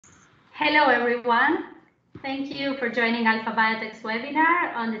Hello, everyone. Thank you for joining Alpha Biotech's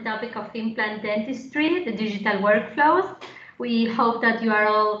webinar on the topic of implant dentistry, the digital workflows. We hope that you are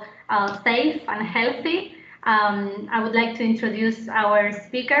all safe and healthy. I would like to introduce our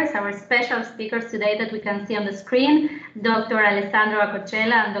speakers, our special speakers today that we can see on the screen, Dr. Alessandro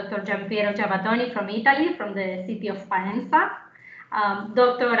Acocella and Dr. Giampiero Ciabattoni from Italy, from the city of Faenza.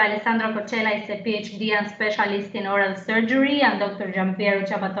 Dr. Alessandro Acocella is a PhD and specialist in oral surgery, and Dr. Giampiero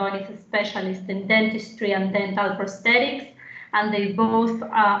Ciabattoni is a specialist in dentistry and dental prosthetics, and they both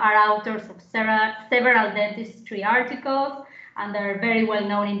are authors of several dentistry articles, and they're very well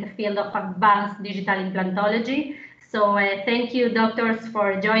known in the field of advanced digital implantology. So thank you, doctors,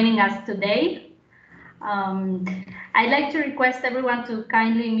 for joining us today. I'd like to request everyone to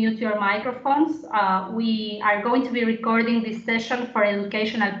kindly mute your microphones. We are going to be recording this session for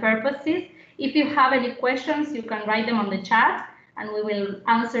educational purposes. If you have any questions, you can write them on the chat and we will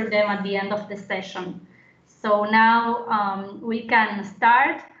answer them at the end of the session. So now we can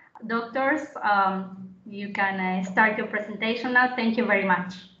start. Doctors, you can start your presentation now. Thank you very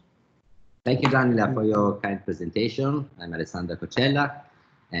much. Thank you, Daniela, for your kind presentation. I'm Alessandro Acocella.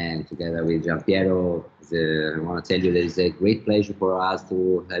 And together with Giampiero, I want to tell you that it's a great pleasure for us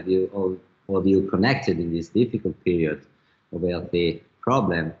to have you all of you connected in this difficult period about the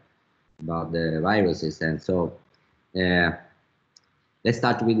problem about the viruses. And so let's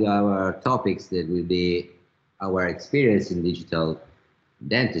start with our topics that will be our experience in digital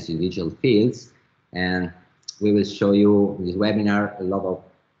dentistry, in digital fields. And we will show you in this webinar a lot of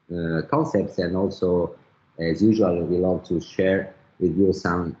concepts, and also, as usual, we love to share with you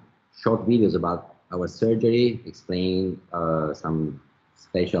some short videos about our surgery, explain some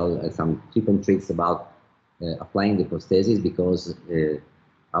special, some tip and tricks about applying the prosthesis, because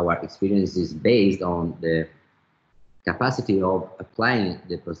our experience is based on the capacity of applying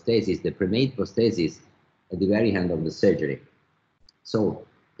the prosthesis, the pre-made prosthesis, at the very end of the surgery. So,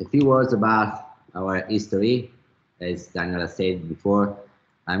 a few words about our history. As Daniela said before,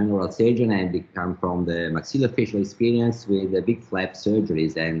 I'm an oral surgeon and I come from the maxillofacial experience with the big flap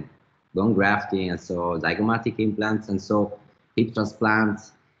surgeries and bone grafting, and so zygomatic implants, and so hip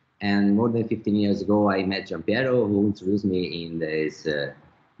transplants. And more than 15 years ago, I met Giampiero, who introduced me in this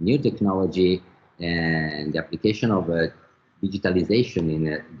new technology and the application of digitalization in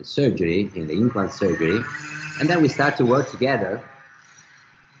the surgery, in the implant surgery. And then we start to work together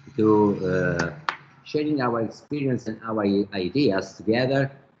to sharing our experience and our ideas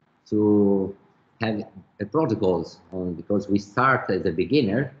together to have protocols on, because we start as a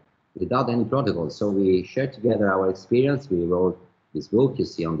beginner without any protocols. So we shared together our experience. We wrote this book you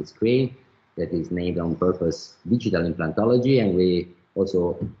see on the screen that is named on purpose Digital Implantology, and we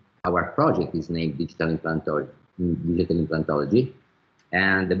also, our project is named Digital Implantology.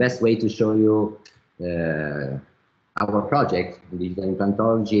 And the best way to show you our project, Digital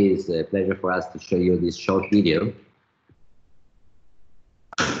Implantology, is a pleasure for us to show you this short video.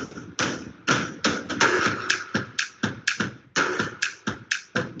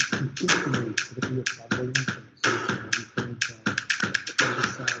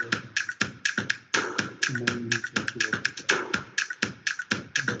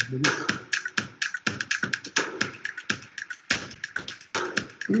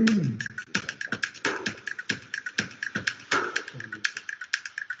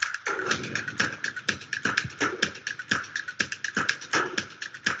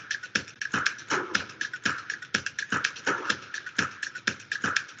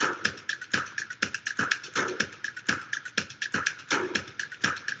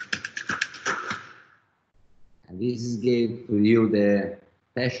 This gave to you the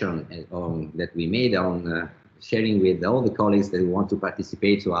passion that we made on sharing with all the colleagues that want to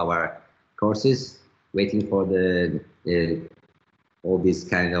participate to our courses, waiting for all this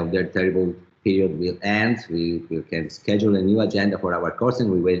kind of their terrible period will end. We can schedule a new agenda for our course,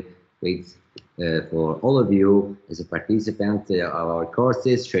 and we will wait for all of you as a participant of our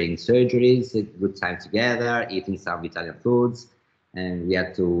courses, sharing surgeries, a good time together, eating some Italian foods, and we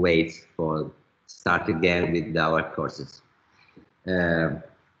have to wait for start again with our courses.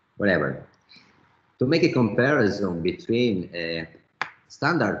 Whatever. To make a comparison between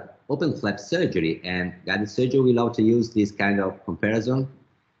standard open flap surgery and guided surgery, we love to use this kind of comparison.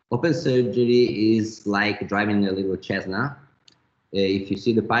 Open surgery is like driving a little Cessna. If you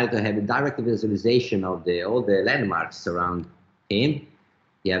see the pilot, have a direct visualization of all the landmarks around him.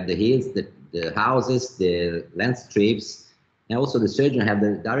 You have the hills, the houses, the land strips, and also the surgeon have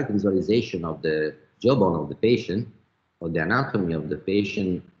the direct visualization of the jawbone of the patient, or the anatomy of the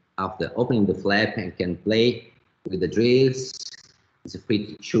patient after opening the flap, and can play with the drills is free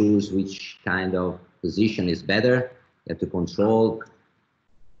to choose which kind of position is better. You have to control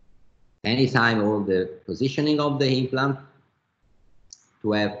anytime all the positioning of the implant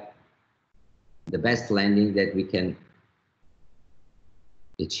to have the best landing that we can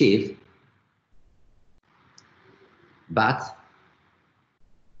achieve. But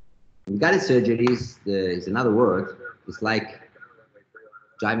guided surgery is another word. It's like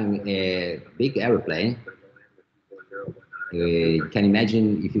driving a big airplane. You can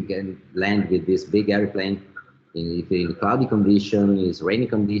imagine if you can land with this big airplane if in cloudy condition, is rainy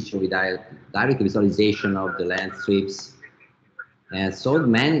condition, without direct visualization of the land strips. And so the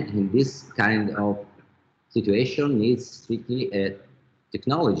man in this kind of situation needs strictly a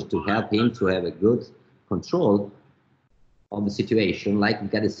technology to help him to have a good control of the situation,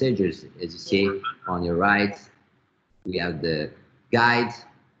 like guided surgeries, as you see on your right. We have the guide,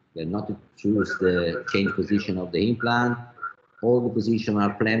 we are not to choose the change position of the implant. All the positions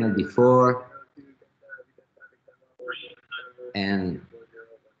are planned before. And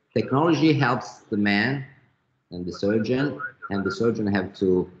technology helps the man and the surgeon have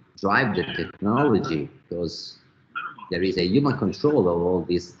to drive the technology, because there is a human control of all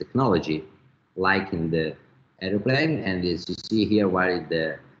this technology, like in the airplane. And as you see here, while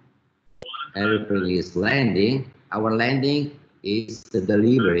the airplane is landing, our landing is the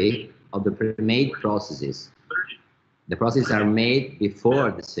delivery of the pre-made processes. The processes are made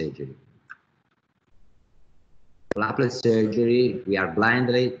before the surgery. Flaplet surgery, we are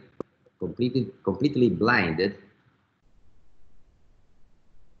blindly, completely blinded.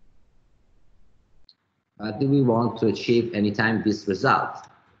 Do we want to achieve anytime this result?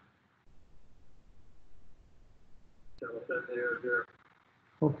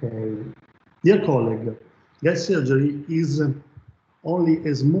 Okay, dear colleague, guide surgery is only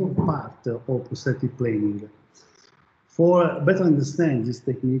a small part of prosthetic planning. For better understand this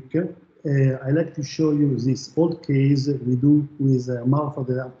technique, I like to show you this old case we do with Mauro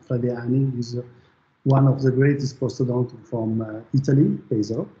Fradiani, who is one of the greatest prosthodontists from Italy,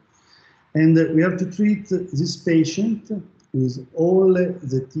 Pesaro. And we have to treat this patient with all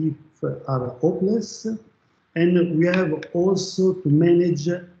the teeth are hopeless, and we have also to manage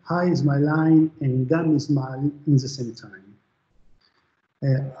high smile line and gummy smile in the same time.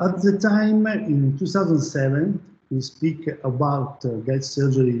 At the time, in 2007, we speak about guide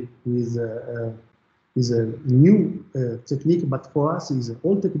surgery with a new technique, but for us is an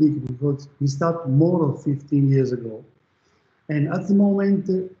old technique because we start more than 15 years ago. And at the moment,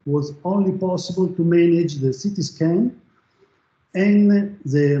 it was only possible to manage the CT scan and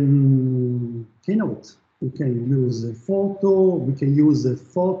the keynote. We can use a photo, we can use a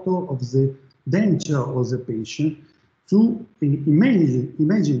photo of the denture of the patient to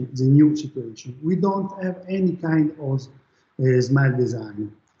imagine the new situation. We don't have any kind of smile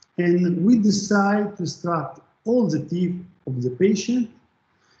design. And we decide to extract all the teeth of the patient,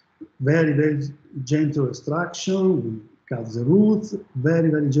 very, very gentle extraction. We cut the roots, very,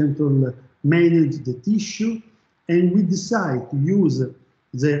 very gentle manage the tissue, and we decide to use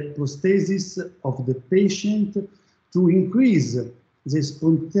the prosthesis of the patient to increase the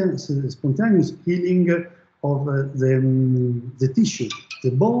spontaneous healing of the tissue,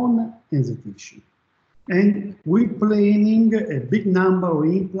 the bone and the tissue. And we're planning a big number of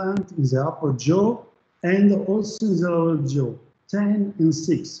implants in the upper jaw and also in the lower jaw, 10 and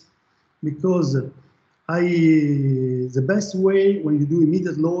 6, because the best way when you do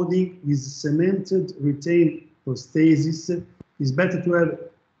immediate loading with cemented retained prosthesis is better to have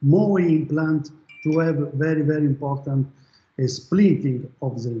more implant, to have very, very important splitting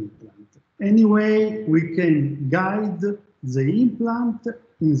of the implant. Anyway, we can guide the implant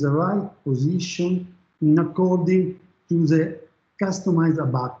in the right position in according to the customized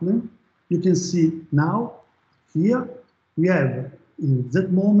abutment. You can see now here we have in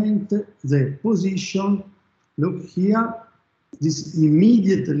that moment the position. Look here, this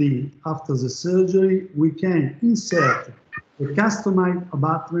immediately after the surgery we can insert the customized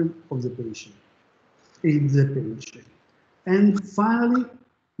abutment of the patient in the patient. And finally,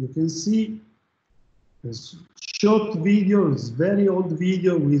 you can see this short video, it's very old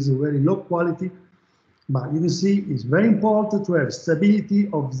video with very low quality, but you can see it's very important to have stability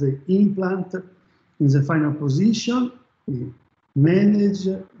of the implant in the final position. We manage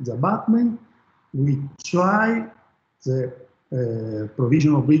the abutment, we try the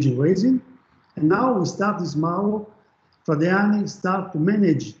provisional bridging raising, and now we start this Mauro Fradiani start to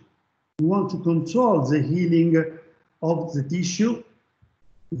manage. We want to control the healing of the tissue.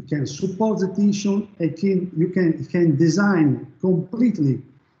 You can support the tissue, and you can design completely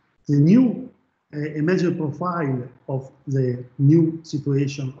the new a major profile of the new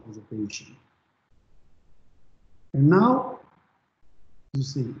situation of the patient. And now, you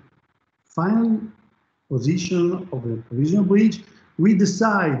see, final position of the provisional bridge, we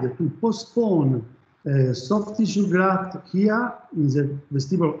decide to postpone soft tissue graft here in the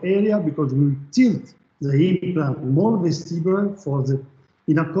vestibular area because we tilt the implant more vestibular for the,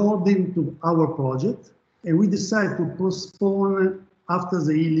 in according to our project, and we decide to postpone after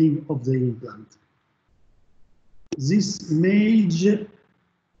the healing of the implant. This image,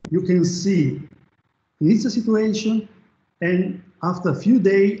 you can see in its situation and after a few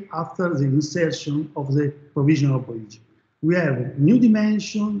days after the insertion of the provisional bridge. We have new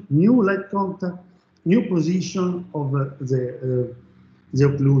dimension, new light contact, new position of the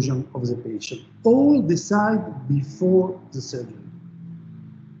occlusion of the patient. All decided before the surgery.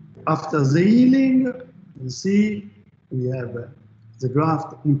 After the healing, you see we have the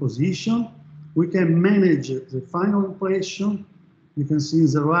graft in position. We can manage the final impression. You can see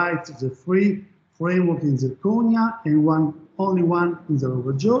in the right the free framework in the cornea and only one in the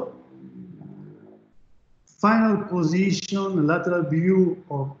lower jaw. Final position, lateral view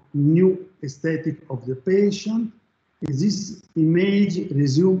of new aesthetic of the patient. In this image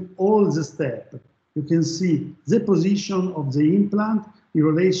resume all the steps. You can see the position of the implant in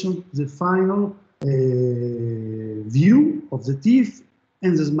relation to the final view of the teeth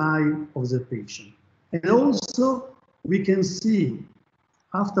and the smile of the patient. And also we can see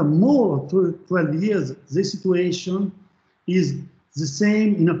after more than 12 years, the situation is the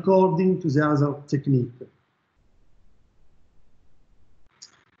same in according to the other technique.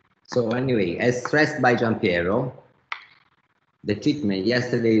 So anyway, as stressed by Giampiero, the treatment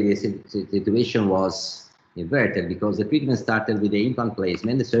yesterday, the situation was inverted because the treatment started with the implant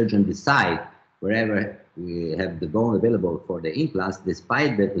placement. The surgeon decide wherever we have the bone available for the implants,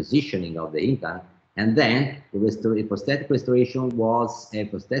 despite the positioning of the implant. And then the prosthetic restoration was a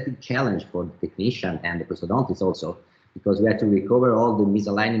prosthetic challenge for the technician and the prosthodontist also, because we had to recover all the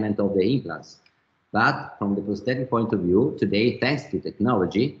misalignment of the implants. But from the prosthetic point of view, today, thanks to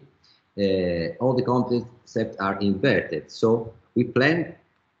technology, all the concepts are inverted. So we plan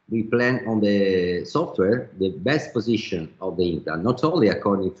on the software the best position of the implant, not only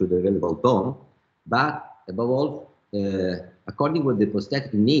according to the available bone, but above all, according to the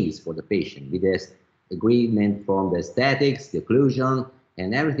prosthetic needs for the patient, with the agreement from the aesthetics, the occlusion,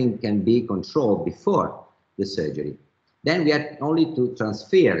 and everything can be controlled before the surgery. Then we have only to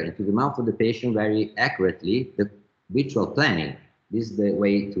transfer into the mouth of the patient very accurately the visual planning. This is the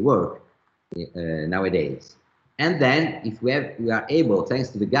way to work nowadays. And then if we are able, thanks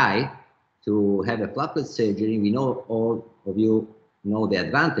to the guide, to have a flaplet surgery, we know all of you know the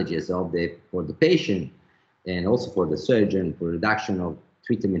advantages of for the patient and also for the surgeon for reduction of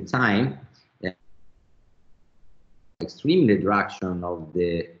treatment time, extremely reduction of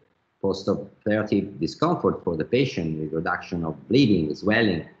the post-operative discomfort for the patient, with reduction of bleeding,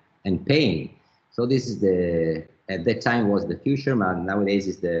 swelling, and pain. So this is at that time was the future, but nowadays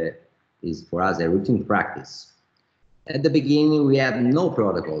is for us a routine practice. At the beginning, we had no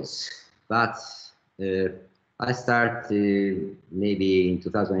protocols, but I started maybe in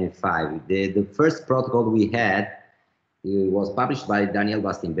 2005. The first protocol we had was published by Daniel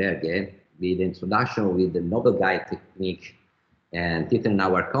Bastenberger with the introduction with the Nobel Guide technique and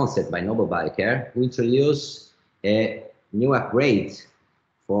Tittenauer concept by Nobel Biocare, who introduced a new upgrade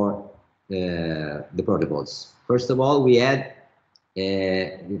for the protocols. First of all, we had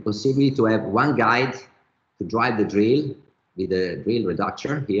the possibility to have one guide to drive the drill with the drill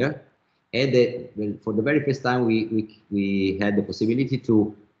reducer here. And for the very first time, we had the possibility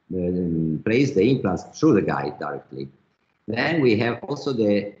to place the implants through the guide directly. Then we have also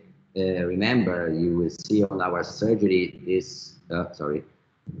the, remember, you will see on our surgery this, sorry.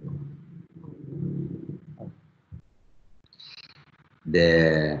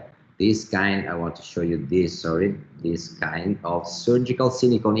 This kind, I want to show you this, sorry, this kind of surgical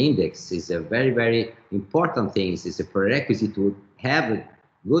silicone index is a very, very important thing. It's a prerequisite to have a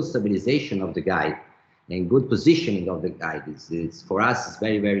good stabilization of the guide and good positioning of the guide. It's for us, it's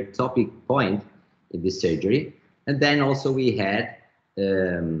very, very topic point in this surgery. And then also we had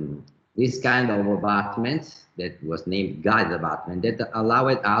this kind of abutment that was named guide abutment that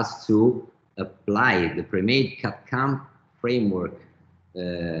allowed us to apply the pre-made CAD/CAM framework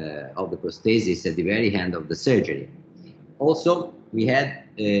of the prosthesis at the very end of the surgery. Also, we had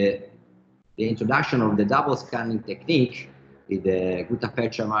the introduction of the double scanning technique with the gutta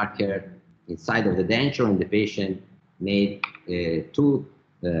percha marker inside of the denture, and the patient made two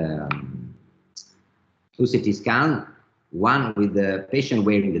CT scans, one with the patient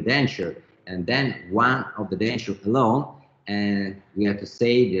wearing the denture and then one of the denture alone. And we have to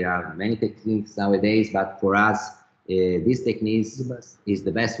say there are many techniques nowadays, but for us, this technique is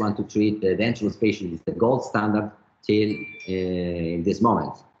the best one to treat the dentures patient. It's the gold standard till in this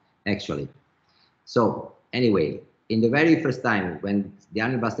moment, actually. So anyway, in the very first time when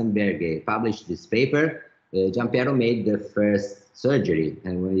Daniel Bastenberg published this paper, Giampiero made the first surgery,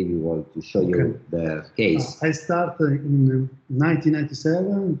 and maybe we want to show you the case. I started in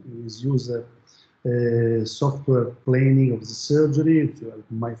 1997. We use software planning of the surgery to help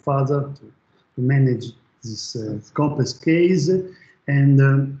my father to manage this complex case. And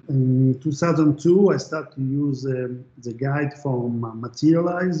in 2002, I started to use the guide from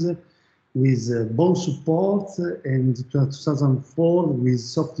Materialize with bone support, and 2004 with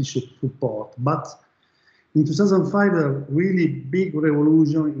soft tissue support. But in 2005, a really big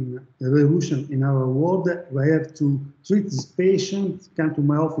revolution in our world. I have to treat this patient, come to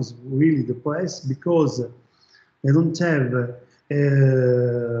my office really depressed because they don't have,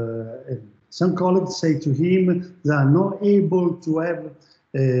 some colleagues say to him, they are not able to have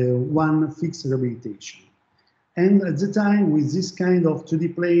one fixed rehabilitation. And at the time, with this kind of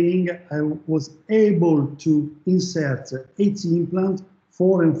 2D planning, I was able to insert 80 implants,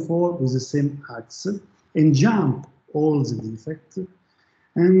 4 and 4 with the same axis, and jump all the defects.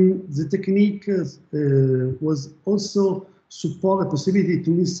 And the technique was also support the possibility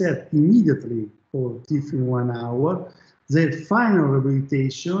to insert immediately for teeth in 1 hour the final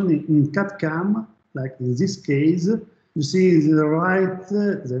rehabilitation in CAD/CAM, like in this case. You see the right,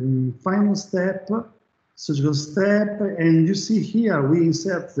 the final step, surgical step, and you see here we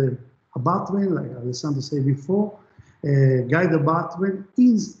insert the abutment, like Alessandro said before, guide abutment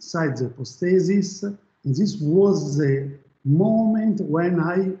inside the prosthesis. And this was the moment when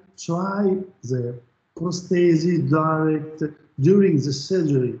I tried the prosthesis direct during the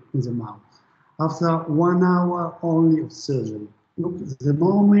surgery in the mouth, after 1 hour only of surgery. Look, at the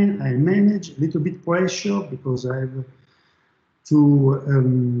moment I manage a little bit pressure because I have to,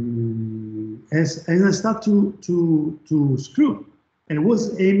 and I start to screw. And it was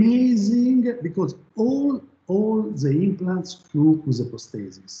amazing because all the implants screw with the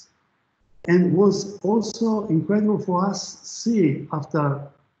prosthesis. And was also incredible for us to see after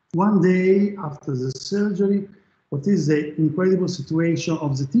 1 day after the surgery, what is the incredible situation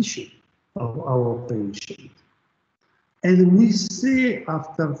of the tissue of our patient. And we see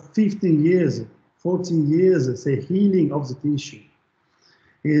after 15 years, 14 years, the healing of the tissue.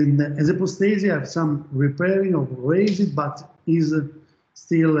 And as a prosthesis, I have some repairing of raised, but is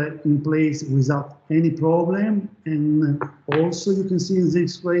still in place without any problem. And also you can see in the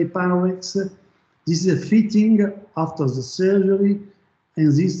X-ray Panorex, this is a fitting after the surgery, and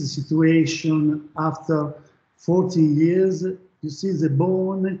this is the situation after 14 years. You see the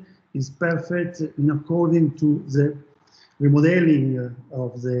bone is perfect in according to the remodeling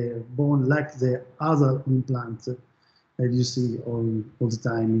of the bone, like the other implant that you see all the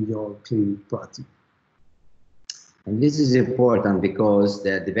time in your clinic practice. And this is important because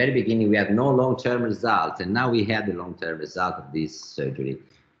at the very beginning we had no long-term result, and now we have the long-term result of this surgery.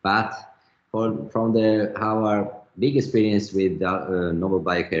 But from our big experience with novel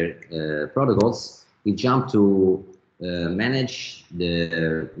biocare protocols, we jump to manage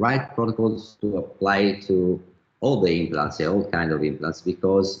the right protocols to apply to all the implants, all kind of implants,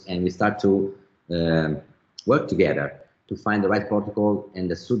 and we start to work together to find the right protocol and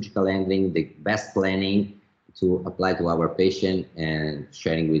the surgical handling, the best planning to apply to our patient, and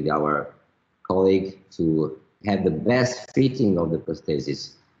sharing with our colleague to have the best fitting of the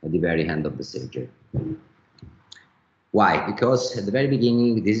prosthesis at the very end of the surgery. Why? Because at the very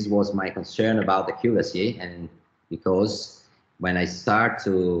beginning, this was my concern about accuracy, and because when I start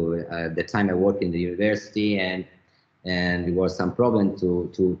to, the time I work in the university, and there was some problem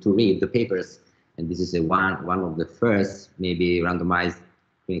to read the papers, and this is one of the first maybe randomized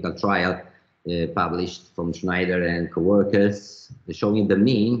clinical trial published from Schneider and co-workers, showing the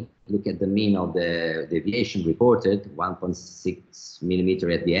mean. Look at the mean of the deviation reported, 1.6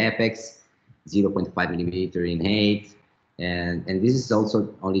 millimeter at the apex, 0.5 millimeter in height, and this is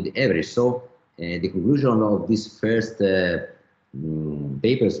also only the average. So the conclusion of this first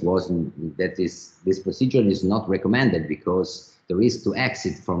papers was that this procedure is not recommended because the risk to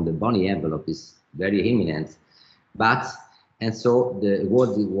exit from the bony envelope is very imminent. And so the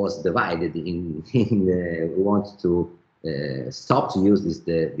world was divided in we want to stop to use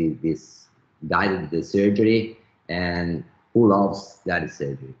this guided surgery, and who loves guided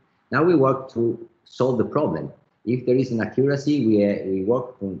surgery. Now we work to solve the problem. If there is an accuracy, we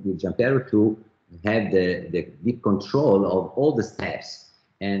work with Giampiero to have the deep control of all the steps.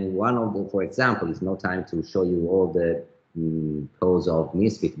 And one of the, for example, it's no time to show you all the cause of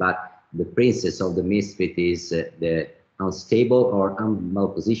misfit, but the princess of the misfit is the unstable or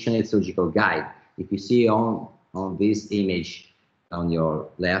malpositioned surgical guide. If you see on this image on your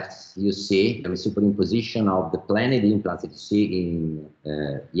left, you see the superimposition of the planned implants that you see in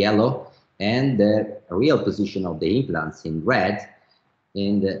yellow and the real position of the implants in red.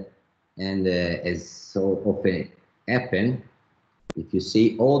 And as so often happen, if you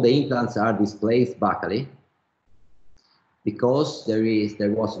see, all the implants are displaced buccally because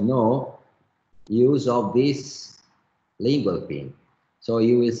there was no use of this lingual pin. So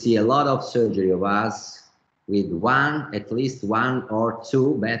you will see a lot of surgery of us with at least one or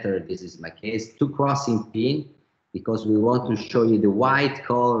two, better, this is my case, two crossing pin, because we want to show you the white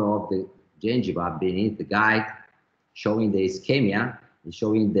color of the gingiva beneath the guide, showing the ischemia, and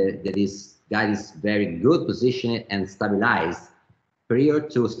showing that this guide is very good positioned and stabilized prior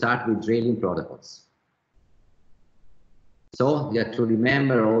to start with drilling protocols. So you have to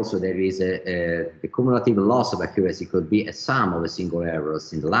remember also there is the cumulative loss of accuracy could be a sum of a single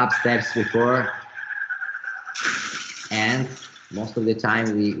errors in the lab steps before, and most of the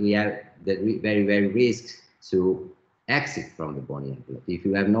time we have the very risk to exit from the bony envelope if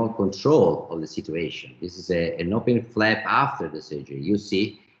you have no control of the situation. This is an open flap after the surgery. You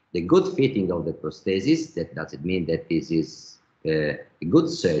see the good fitting of the prosthesis. That doesn't mean that this is a good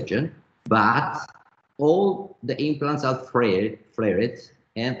surgeon, but all the implants are flared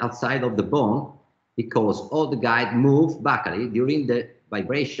and outside of the bone because all the guide move buccally during the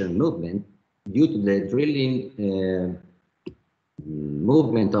vibration movement due to the drilling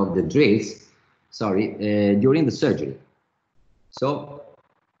movement of the drills, during the surgery. So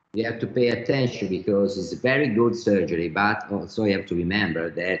you have to pay attention because it's a very good surgery, but also you have to remember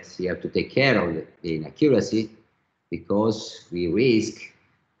that you have to take care of the inaccuracy because we risk,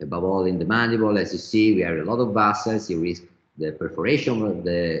 above all in the mandible, as you see, we have a lot of vessels, you risk the perforation of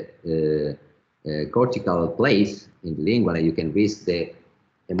the cortical plate in the lingual, and you can risk the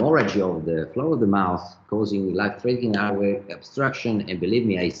hemorrhage of the floor of the mouth, causing life-threatening airway obstruction. And believe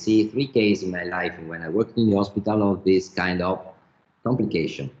me, I see 3 cases in my life when I worked in the hospital of this kind of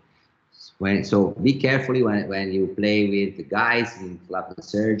complication. So be careful when you play with the guys in flap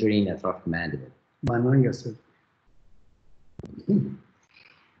surgery in atrophic mandible.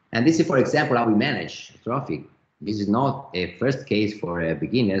 And this is, for example, how we manage atrophic. This is not a first case for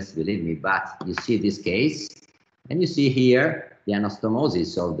beginners, believe me, but you see this case, and you see here the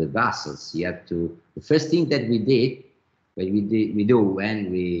anastomosis of the vessels. You have to, the first thing that we do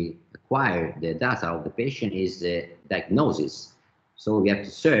when we acquire the data of the patient is the diagnosis. So we have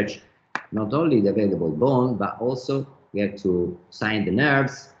to search not only the available bone, but also we have to sign the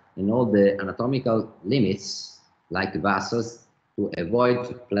nerves and all the anatomical limits, like the vessels, to avoid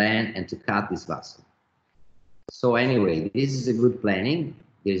to plan and to cut this vessel. So anyway, this is a good planning.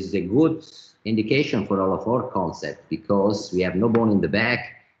 This is a good indication for all of our concept because we have no bone in the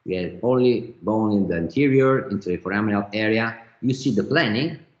back. We have only bone in the anterior, interforaminal area. You see the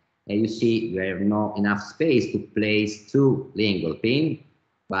planning, and you see we have not enough space to place 2 lingual pins,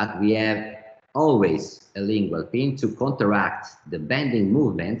 but we have always a lingual pin to counteract the bending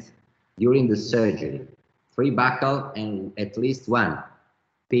movement during the surgery. 3 buccal and at least 1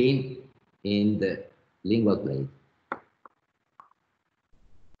 pin in the lingual plate.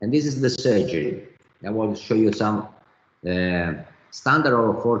 And this is the surgery. I will show you some standard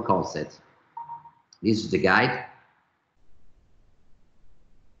or 4 concepts. This is the guide.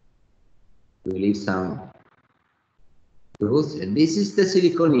 We leave some tools, and this is the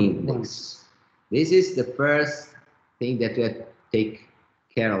silicone index. This is the first thing that we have to take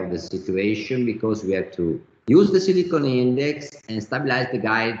care of the situation because we have to use the silicone index and stabilize the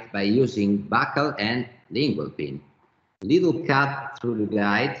guide by using buccal and lingual pin. Little cut through the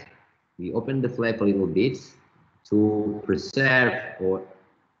guide. We open the flap a little bit to preserve or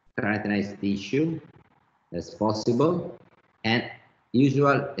keratinize tissue as possible. And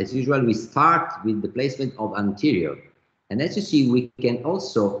as usual, we start with the placement of anterior. And as you see, we can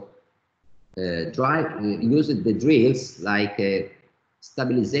also use the drills like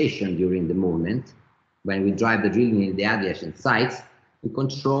stabilization during the movement. When we drive the drilling in the adjacent sites, we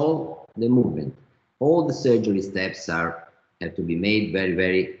control the movement. All the surgery steps have to be made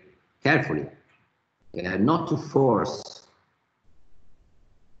very carefully, not to force.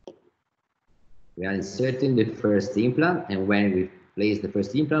 We are inserting the first implant, and when we place the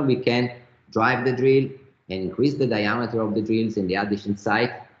first implant, we can drive the drill and increase the diameter of the drills in the adjacent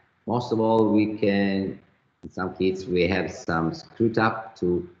site. Most of all, we can, in some kits, we have some screw tab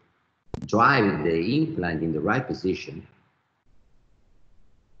to drive the implant in the right position.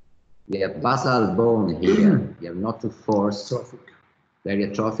 We have basal bone here. We have not to force Atrophic. very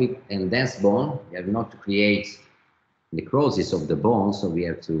atrophic and dense bone. We have not to create necrosis of the bone, so we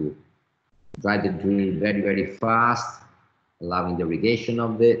have to drive the drill very, very fast, allowing the irrigation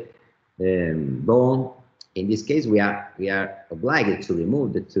of the bone. In this case, we are obliged to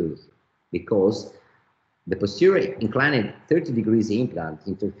remove the tooth because the posterior inclined 30 degrees implant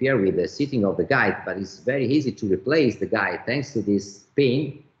interfere with the sitting of the guide, but it's very easy to replace the guide thanks to this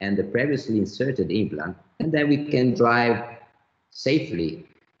pin and the previously inserted implant, and then we can drive safely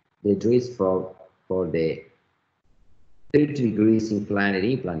the drills for the 30 degrees inclined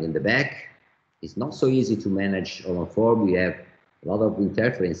implant in the back. It's not so easy to manage on form. We have a lot of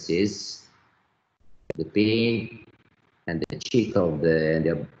interferences, the pin and the cheek of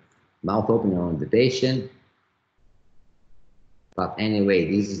the mouth opening on the patient. But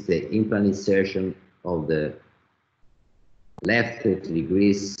anyway, this is the implant insertion of the left 30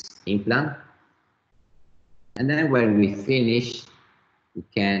 degrees implant. And then when we finish, we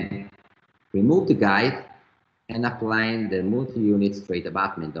can remove the guide and apply the multi-unit straight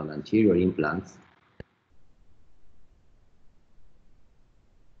abutment on anterior implants.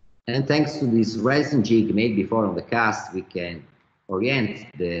 And thanks to this resin jig made before on the cast, we can orient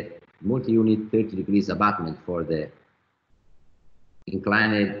the multi-unit 30 degrees abutment for the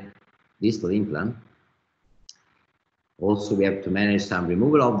inclined distal implant. Also, we have to manage some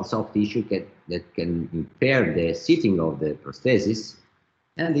removal of the soft tissue that can impair the sitting of the prosthesis.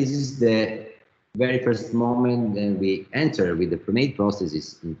 And this is the very first moment that we enter with the pre-made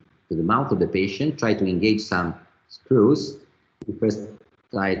prosthesis into the mouth of the patient, try to engage some screws. We first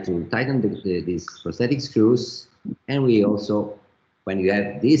try to tighten these prosthetic screws, and we also, when you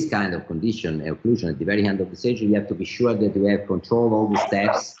have this kind of condition, occlusion at the very end of the surgery, you have to be sure that you have control all the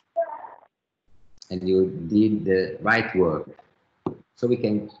steps and you did the right work. So we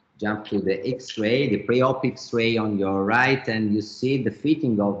can jump to the X-ray, the pre-op X-ray on your right, and you see the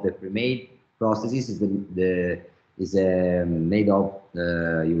fitting of the pre-made prosthesis is made of,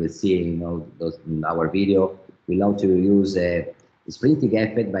 you will see in our video, we love to use a sprinting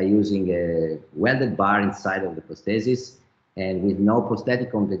effect by using a welded bar inside of the prosthesis, and with no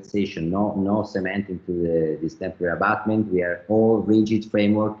prosthetic compensation, no cement into this temporary abutment. We are all rigid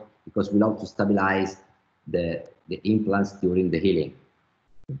framework because we love to stabilize the implants during the healing.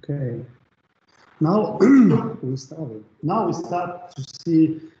 Okay. Now we start to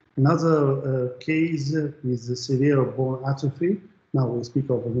see another case with severe bone atrophy. Now we speak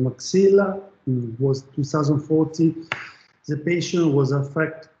of the maxilla. It was 2014. The patient was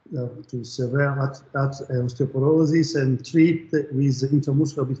affected to severe osteoporosis and treated with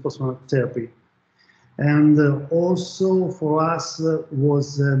intramuscular bisphosphonate therapy. And also for us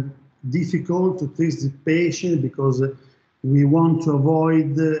was difficult to treat the patient because we want to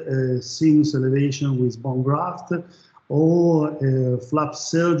avoid sinus elevation with bone graft or flap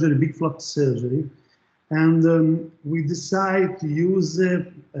surgery, big flap surgery. And we decided to use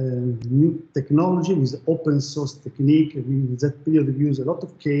new technology with open source technique. In that period, we used a lot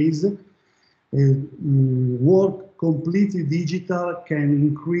of case. Work completely digital can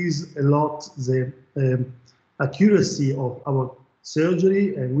increase a lot the accuracy of our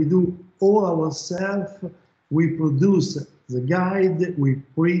surgery, and we do all ourselves. We produce the guide, we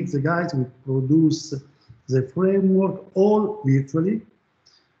print the guides, we produce the framework, all virtually.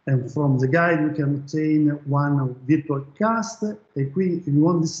 And from the guide, we can obtain one virtual cast. If we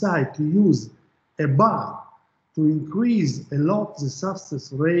want to decide to use a bar to increase a lot the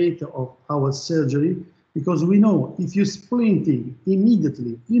success rate of our surgery, because we know if you splinting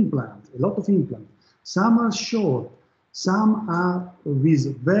immediately implant, a lot of implant, some are short, some are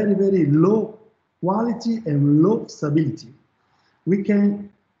with very, very low quality and low stability. We can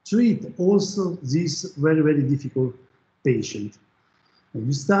treat also this very, very difficult patient. And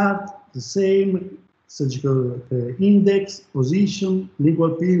you start the same surgical index, position,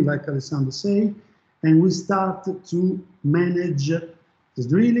 lingual pin, like Alessandro said, and we start to manage the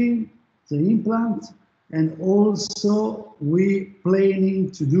drilling, the implant, and also we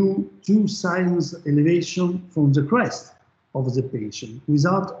planning to do 2 sinus elevation from the crest of the patient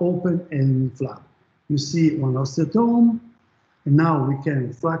without open and flap. You see one osteotome, and now we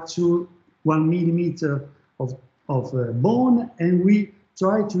can fracture 1 millimeter of bone, and we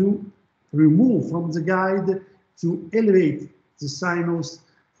try to remove from the guide to elevate the sinus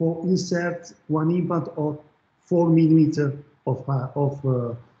for insert 1 implant of 4 millimeter of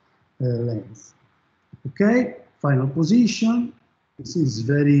length. Okay, final position. This is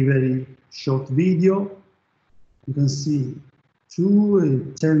very, very short video. You can see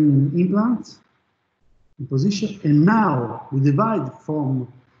 2 10 implants in position, and now we divide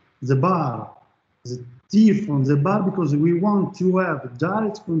from the bar, the teeth on the bar, because we want to have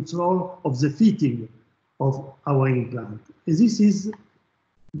direct control of the fitting of our implant. And this is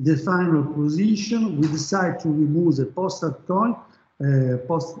the final position. We decide to remove the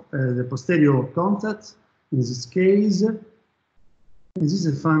the posterior contact in this case. And this is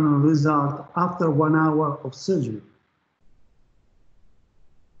the final result after 1 hour of surgery.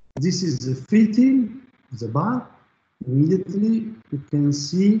 This is the fitting, the bar. Immediately you can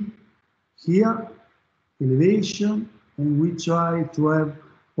see here elevation, and we try to have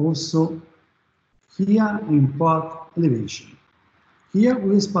also here in part elevation. Here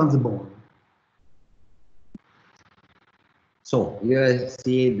we expand the bone. So you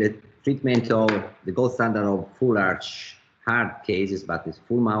see the treatment of the gold standard of full arch hard cases, but it's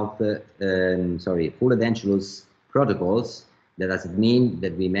full mouth, full edentulous protocols. That doesn't mean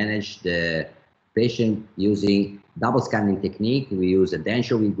that we manage the patient using double scanning technique. We use a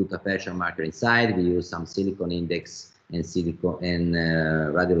denture with good aperture marker inside. We use some silicone index and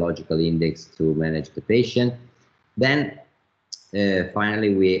radiological index to manage the patient. Then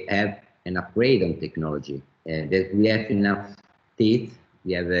finally, we have an upgrade on technology. That we have enough teeth.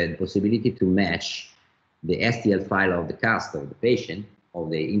 We have a possibility to match the STL file of the cast of the patient,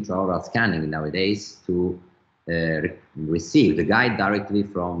 of the intraoral scanning nowadays, to receive the guide directly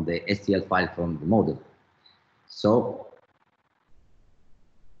from the STL file from the model. So,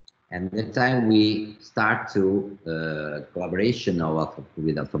 and the time we start to collaboration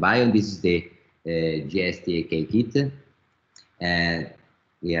with AlphaBio. This is the GSTK kit, and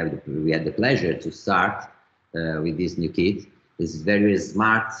we had the pleasure to start with this new kit. This is very, very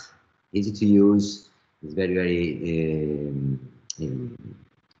smart, easy to use. It's very, very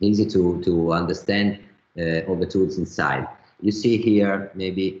easy to understand all the tools inside. You see here,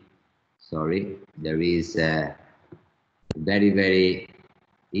 maybe, sorry, there is very, very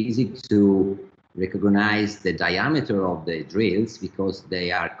easy to recognize the diameter of the drills because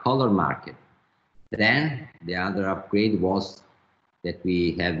they are color marked. Then the other upgrade was that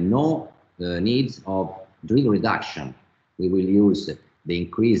we have no needs of drill reduction. We will use the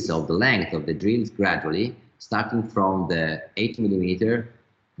increase of the length of the drills gradually, starting from the 8 millimeter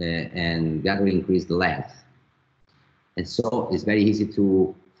and gradually increase the length. And so it's very easy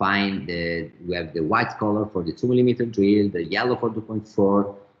to find we have the white color for the 2 millimeter drill, the yellow for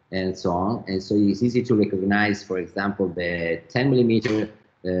 2.4, and so on. And so it's easy to recognize, for example, the 10 millimeter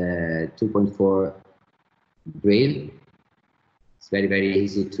 2.4 drill. It's very, very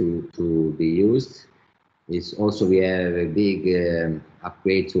easy to be used. It's also, we have a big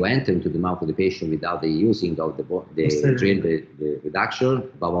upgrade to enter into the mouth of the patient without the using of the drill, the reduction,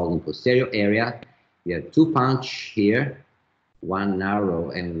 above all in posterior area. We have 2 punch here, 1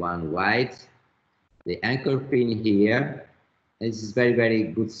 narrow and 1 wide. The anchor pin here. This is very, very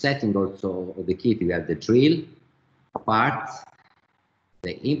good setting also of the kit. You have the drill part,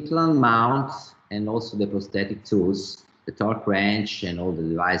 the implant mount, and also the prosthetic tools, the torque wrench, and all the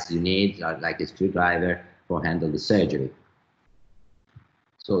devices you need, like a screwdriver, for handle the surgery.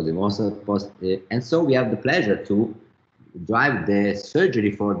 So the most and so we have the pleasure to drive the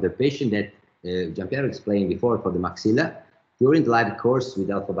surgery for the patient that Giampiero explained before for the maxilla. During the live course with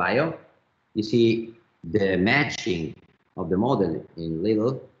AlphaBio, you see the matching of the model in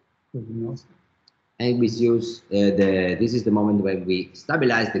little, and we use this is the moment when we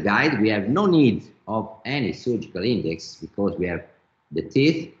stabilize the guide. We have no need of any surgical index because we have the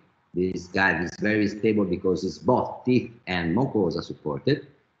teeth. This guide is very stable because it's both teeth and mucosa supported,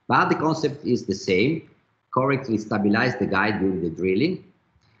 but the concept is the same. Correctly stabilize the guide during the drilling.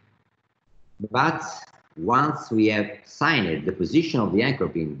 But once we have signed the position of the anchor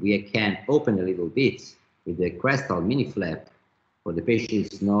pin, we can open a little bit with the crestal mini flap for the patient.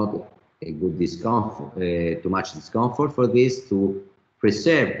 It's not a good discomfort, too much discomfort for this, to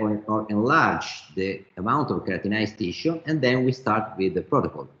preserve or enlarge the amount of keratinized tissue, and then we start with the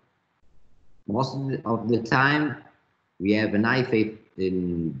protocol. Most of the time, we have a knife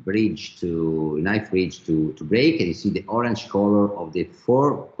bridge to break, and you see the orange color of the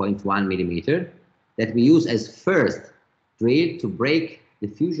 4.1 millimeter that we use as first drill to break the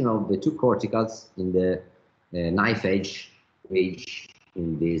fusion of the 2 corticals in the knife edge bridge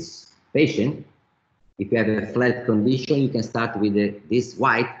in this patient. If you have a flat condition, you can start with this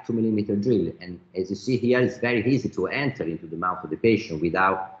white 2 millimeter drill, and as you see here, it's very easy to enter into the mouth of the patient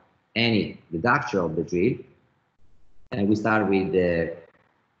without any reduction of the drill. And we start with the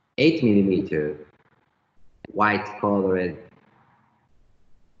 8 millimeter white colored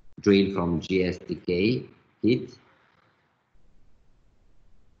drill from GSTK kit.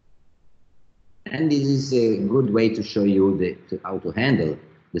 And this is a good way to show you how to handle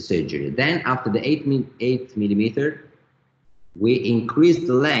the surgery. Then after the 8 millimeter, we increase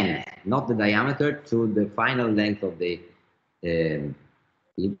the length, not the diameter, to the final length of the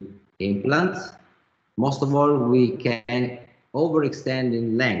implant. Most of all, we can overextend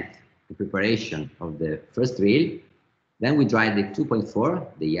in length the preparation of the first drill. Then we dry the 2.4,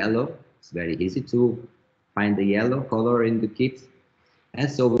 the yellow. It's very easy to find the yellow color in the kit. And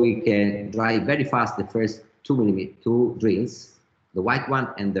so we can dry very fast the first 2 drills, the white one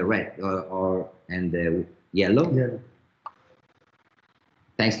and the red, and the yellow. Yeah.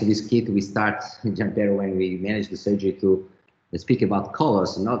 Thanks to this kit, we start, Gianpiero, when we manage the surgery, to speak about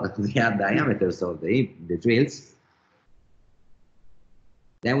colors, not that we have diameters of the drills.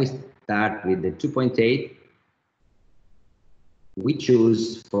 Then we start with the 2.8. We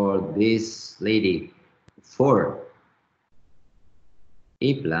choose for this lady 4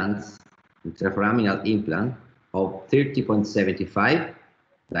 implants, intraforaminal implant of 30.75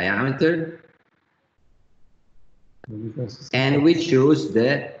 diameter. And we choose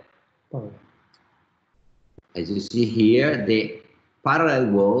the, as you see here, the parallel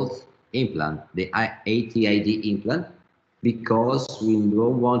walls implant, the ATID implant, because we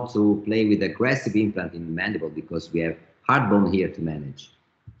don't want to play with aggressive implant in the mandible, because we have hard bone here to manage.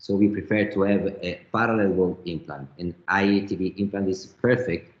 So we prefer to have a parallel wall implant. And IATD implant is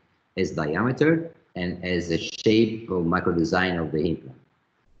perfect as diameter and as a shape or micro design of the implant.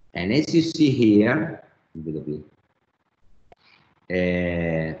 And as you see here, we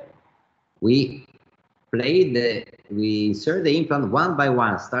insert the implant one by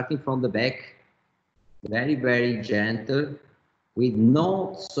one, starting from the back, very, very gentle, with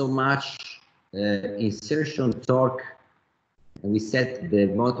not so much insertion torque. And we set the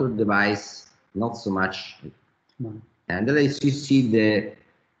motor device not so much. And then as you see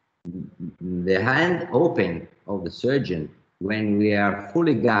the hand open of the surgeon when we are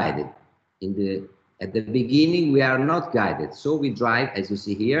fully guided. At the beginning, we are not guided. So we drive, as you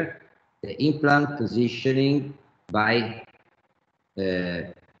see here, the implant positioning by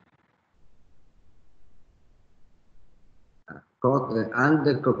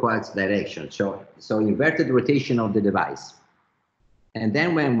under-clockwise direction. So inverted rotation of the device. And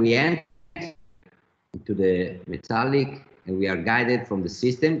then when we enter into the metallic and we are guided from the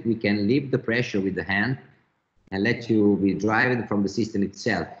system, we can leave the pressure with the hand and let you be driven from the system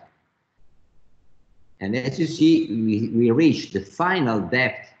itself. And as you see, we reach the final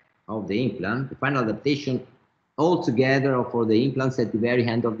depth of the implant, the final adaptation altogether for the implants at the very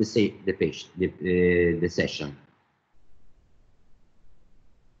end of the session.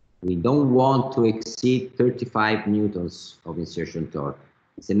 We don't want to exceed 35 newtons of insertion torque.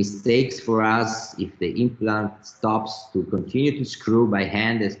 It's a mistake for us if the implant stops to continue to screw by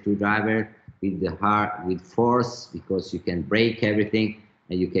hand, a screwdriver with force, because you can break everything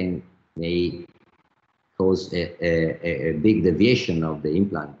and you may cause a big deviation of the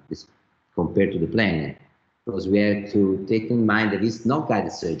implant compared to the plan. Because we have to take in mind that it's not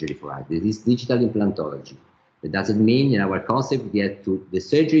guided surgery for us. It is digital implantology. That doesn't mean in our concept we have the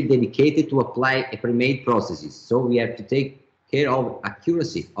surgery dedicated to apply a pre-made prosthesis. So we have to take care of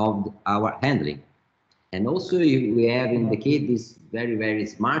accuracy of our handling. And also we have in the kit this very, very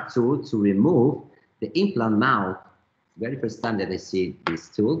smart tool to remove the implant mount. Very first time that I see this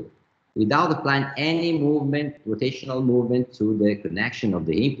tool, without applying any movement, rotational movement to the connection of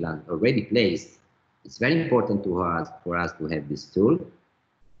the implant already placed. It's very important for us to have this tool.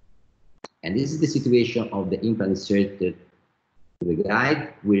 And this is the situation of the implant inserted to the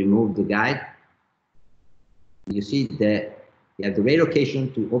guide. We remove the guide. You see that you have the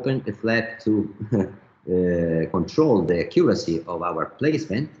relocation to open the flap to control the accuracy of our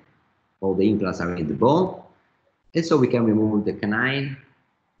placement. All the implants are in the bone. And so we can remove the canine,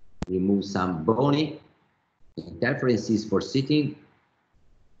 remove some bony interferences for sitting.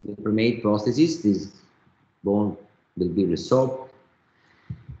 The pre-made prosthesis, this bone will be resolved.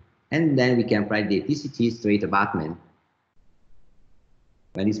 And then we can apply the TCT straight abutment.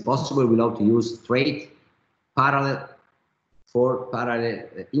 When it's possible, we love to use straight parallel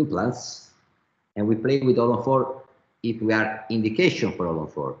implants, and we play with all on 4 if we are indication for all on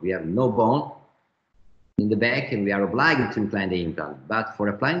 4. We have no bone in the back and we are obliged to implant the implant. But for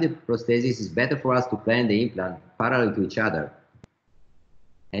applying the prosthesis, it's better for us to plan the implant parallel to each other.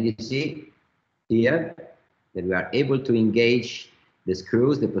 And you see here that we are able to engage the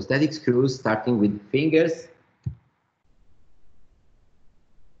screws, the prosthetic screws, starting with fingers.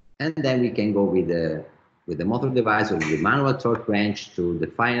 And then we can go with the motor device or with the manual torque wrench to the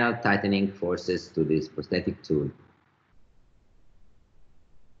final tightening forces to this prosthetic tool.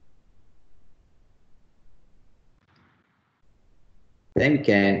 Then we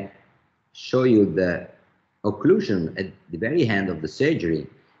can show you the occlusion at the very end of the surgery.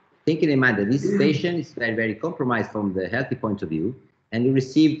 Thinking in mind that this patient is very, very compromised from the healthy point of view, and he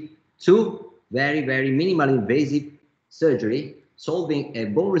received two very, very minimally invasive surgery, solving a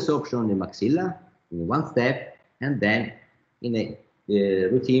bone resorption on the maxilla in one step, and then in a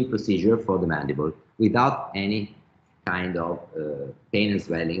routine procedure for the mandible without any kind of pain and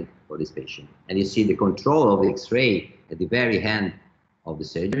swelling for this patient. And you see the control of the X-ray at the very end of the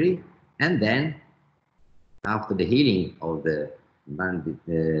surgery, and then after the healing of the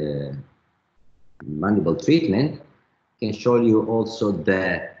mandible treatment, can show you also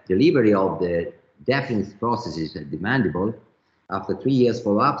the delivery of the deafness processes at the mandible after 3 years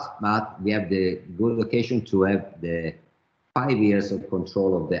follow-ups, but we have the good occasion to have the 5 years of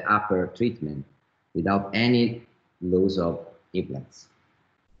control of the upper treatment without any loss of implants.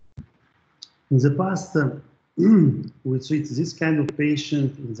 In the past, we treat this kind of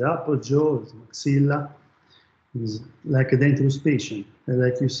patient in the upper jaw, the maxilla, is like a dentist patient,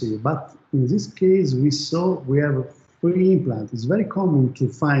 like you see. But in this case, we have a free implant. It's very common to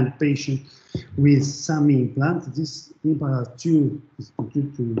find patients with some implant. This implant are two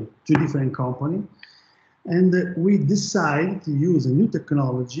different companies. And we decide to use a new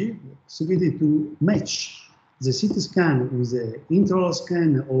technology, CBCT, to match the CT scan with the intraoral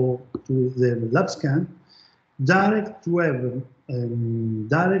scan or to the lab scan, direct to have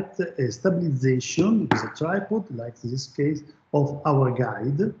direct stabilization with a tripod, like in this case, of our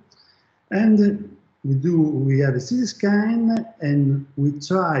guide. And we have a CT scan, and we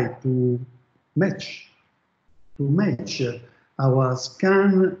try to match our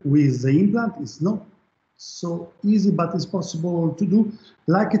scan with the implant. It's not so easy, but it's possible to do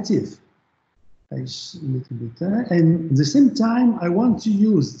like a teeth. A little bit, and at the same time, I want to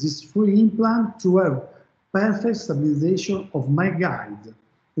use this free implant to have perfect stabilization of my guide,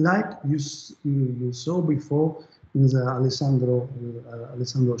 like you saw before in the Alessandro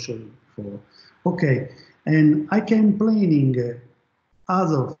showed before. Okay, and I can planning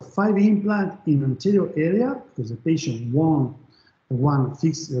other 5 implants in anterior area because the patient want one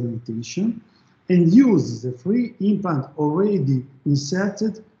fixed rehabilitation, and use the free implant already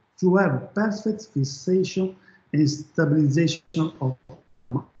inserted to have perfect fixation and stabilization of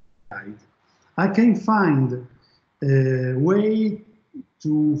my guide. I can find a way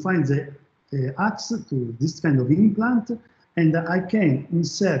to find the access to this kind of implant, and I can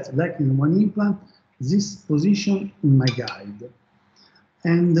insert, like in one implant, this position in my guide.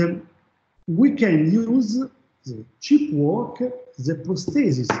 And we can use the chip work, the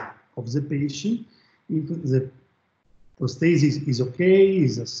prosthesis of the patient. If the prosthesis is okay,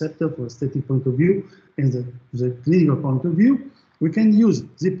 is accepted for aesthetic point of view and the clinical point of view, we can use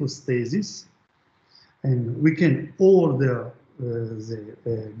the prosthesis, and we can order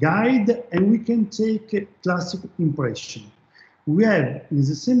the guide, and we can take a classic impression. We have, in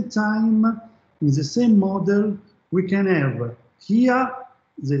the same time, in the same model, we can have here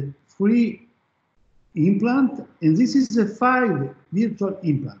the free implant, and this is the 5 virtual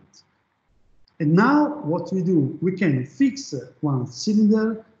implant. And now what we do, we can fix one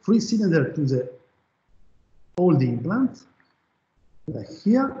cylinder, free cylinder to the old implant, like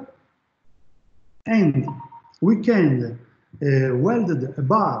here, and we can weld a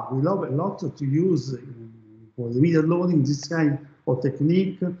bar. We love a lot to use for the middle loading this kind of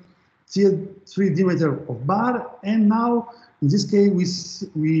technique, 3 diameter of bar, and now in this case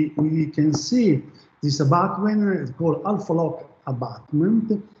we can see this abutment called alpha lock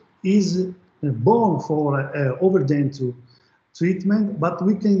abutment is born for overdenture treatment, but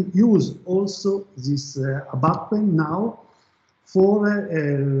we can use also this abutment now for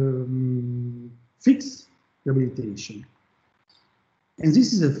fixed rehabilitation. And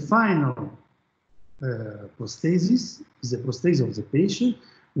this is a final prosthesis, is the prosthesis of the patient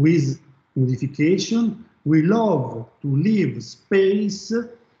with modification. We love to leave space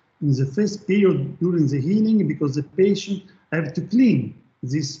in the first period during the healing because the patient have to clean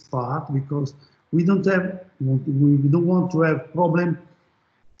this part because we don't want to have problem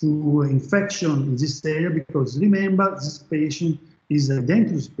to infection in this area, because remember, this patient is a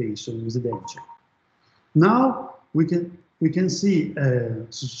dentist patient with a denture. Now we can see a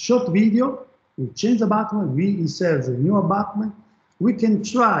short video. We change the abutment, we insert the new abutment. We can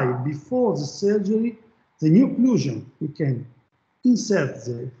try before the surgery the new occlusion. We can insert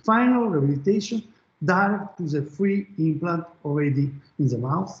the final rehabilitation direct to the free implant already in the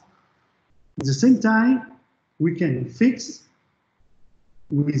mouth. At the same time, we can fix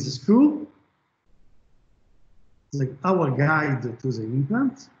with the screw our guide to the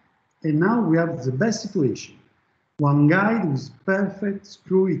implant. And now we have the best situation. one guide with perfect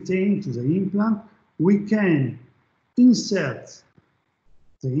screw retain to the implant. We can insert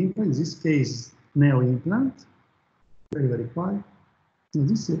the implant, in this case, neo implant, very quiet. And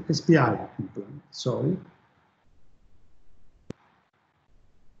this is SPI implant, sorry.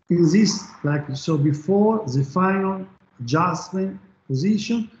 In this, like you saw before, the final adjustment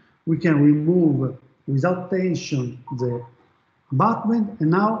position, we can remove without tension the abutment, and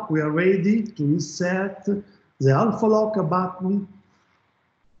now we are ready to insert the alpha lock abutment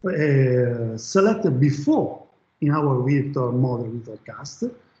selected before in our virtual model virtual cast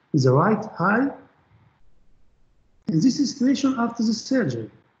is the right eye. And this is situation after the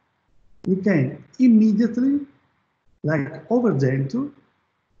surgery. We can immediately, like over denture,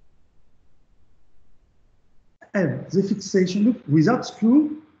 have the fixation. Look, without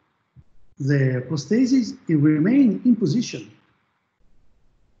screw, the prosthesis it remain in position.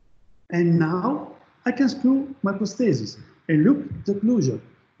 And now I can screw my prosthesis and look the occlusion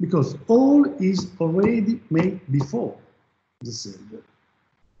because all is already made before the surgery.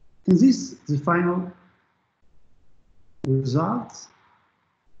 And this is the final result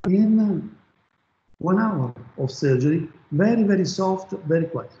in 1 hour of surgery. Very soft, very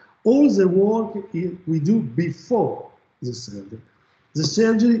quiet. All the work we do before the surgery. The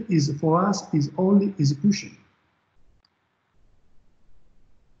surgery is for us is only execution.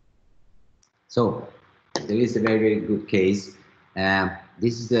 So there is a very good case.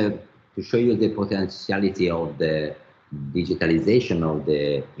 This is to show you the potentiality of the digitalization of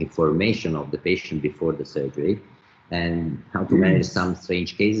the information of the patient before the surgery and how to manage some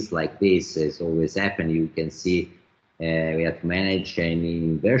strange cases like this. As always happen, you can see we have to manage an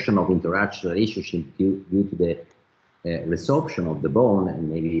inversion of interaction relationship due to the resorption of the bone and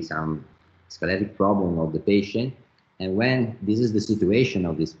maybe some skeletal problem of the patient. And when this is the situation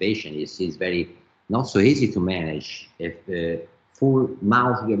of this patient, you see it's very not so easy to manage. If full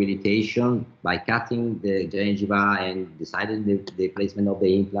mouth rehabilitation by cutting the gingiva and deciding the placement of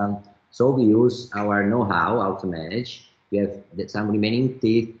the implant. So we use our know-how how to manage. We have some remaining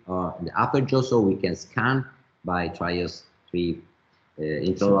teeth in the upper jaw, so we can scan by TRIOS 3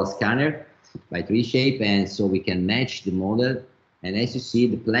 intraoral scanner by 3Shape, and so we can match the model. And as you see,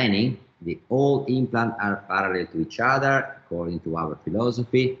 the planning, the all implants are parallel to each other according to our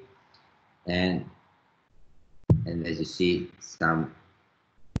philosophy. And as you see, some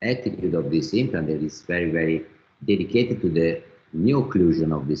attitude of this implant that is very dedicated to the new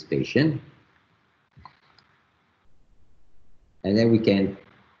occlusion of this patient. And then we can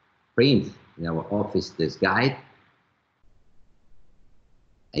print in our office this guide.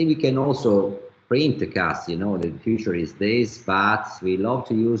 And we can also print the cast. You know, the future is this, but we love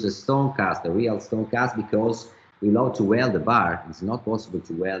to use a stone cast, a real stone cast, because we love to weld the bar. It's not possible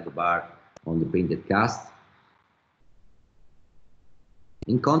to weld the bar on the printed cast.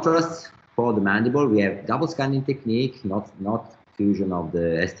 In contrast, for the mandible, we have double scanning technique, not fusion of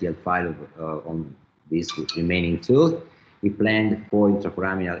the STL file on this remaining tooth. We planned 4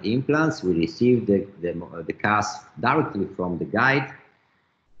 intraforaminal implants. We received the cast directly from the guide,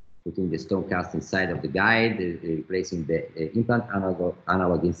 putting the stone cast inside of the guide, replacing the implant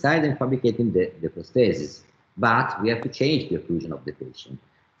analog inside and fabricating the prosthesis. But we have to change the occlusion of the patient.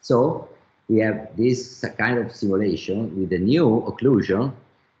 So we have this kind of simulation with the new occlusion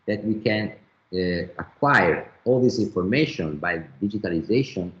that we can acquire all this information by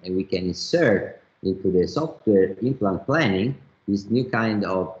digitalization, and we can insert into the software implant planning this new kind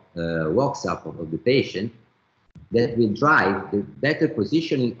of workup of the patient that will drive the better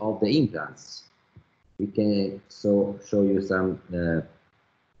positioning of the implants. We can show you some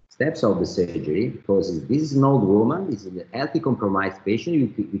steps of the surgery, because this is an old woman, this is a healthy compromised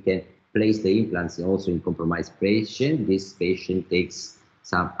patient. We can place the implants also in compromised patient. This patient takes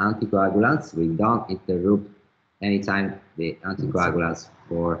some anticoagulants. We don't interrupt anytime the anticoagulants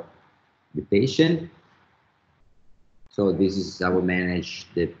for the patient. So this is how we manage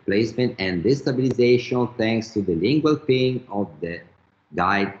the placement and destabilization thanks to the lingual ping of the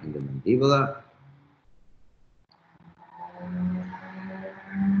guide in the mandibular.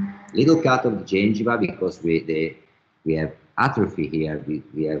 Little cut of the gingiva because we have atrophy here.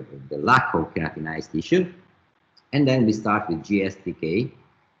 We have the lack of keratinized tissue. And then we start with GSTK,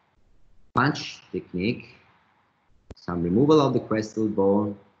 punch technique, some removal of the crestal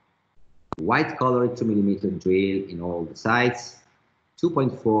bone, white colored 2mm drill in all the sides,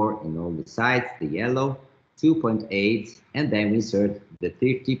 2.4 in all the sides, the yellow, 2.8, and then we insert the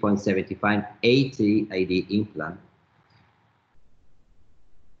 30.75 AT-ID implant.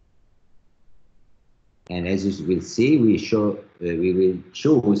 And as you will see, we will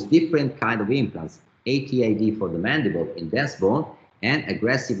choose different kind of implants. ATID for the mandible in dense bone, and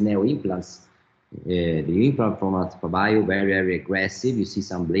aggressive neo implants. The implant from Alpha-Bio very aggressive. You see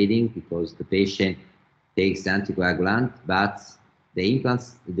some bleeding because the patient takes anticoagulant, but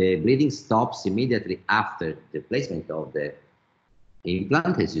the bleeding stops immediately after the placement of the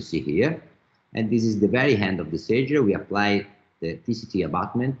implant, as you see here. And this is the very end of the surgery. We apply the TCT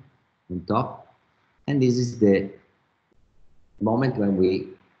abutment on top, and this is the moment when we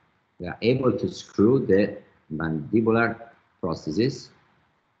are able to screw the mandibular prosthesis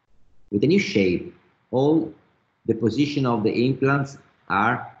with a new shape. All the position of the implants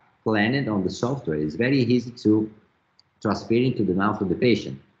are planned on the software. It's very easy to transfer into the mouth of the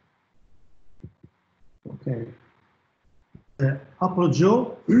patient. Okay. Upper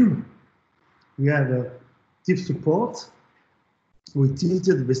jaw, we have a tip support. We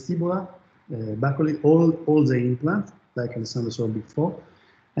tilted vestibular, backwardly, all the implant, like Alessandro saw before.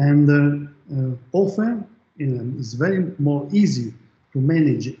 And often it's very more easy to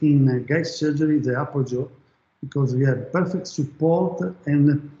manage in guide surgery the upper jaw because we have perfect support,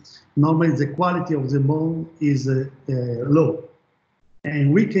 and normally the quality of the bone is low.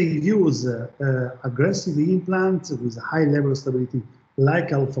 And we can use aggressive implants with a high level of stability,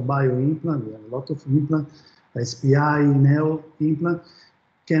 like Alpha-Bio implant. We have a lot of implants, SPI, Neo implant,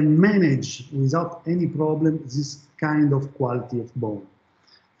 can manage without any problem this kind of quality of bone.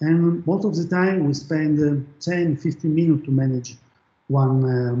 And most of the time we spend 10-15 minutes to manage one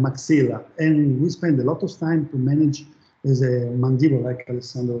maxilla, and we spend a lot of time to manage as a mandible, like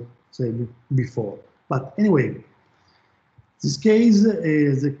Alessandro said before. But anyway, this case,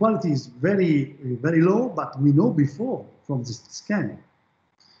 the quality is very low, but we know before from the scan.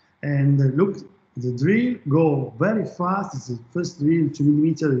 And look, the drill go very fast. It's the first drill, 2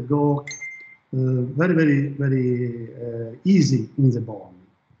 millimeters, it go very easy in the bone.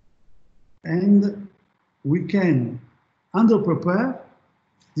 And we can under prepare.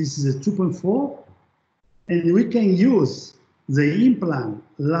 This is a 2.4, and we can use the implant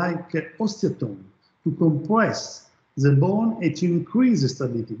like osteotome to compress the bone and to increase the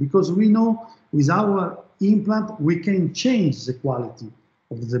stability, because we know with our implant we can change the quality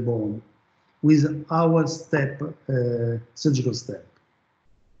of the bone with our step, surgical step.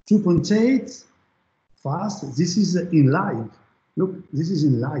 2.8, fast. This is in live. Look, this is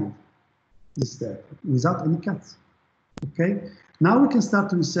in live, this step, without any cuts. Okay, now we can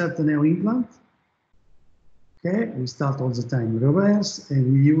start to insert a neo implant. Okay, we start all the time in reverse,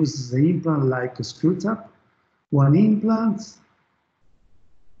 and we use the implant like a screw tap. 1 implant,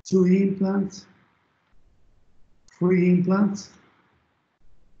 2 implants, 3 implants.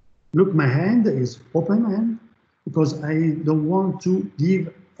 Look, my hand is open hand because I don't want to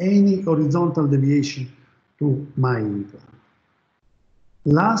give any horizontal deviation to my implant.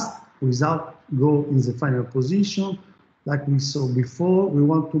 Last, without go in the final position, like we saw before, we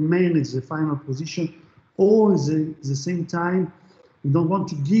want to manage the final position all at the same time. We don't want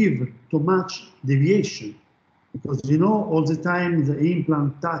to give too much deviation, because you know all the time the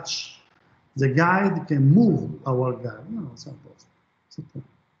implant touch the guide, can move our guide. No, suppose.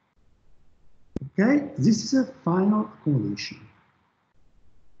 Okay, this is a final accommodation.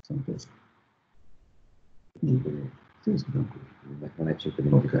 Suppose. Okay.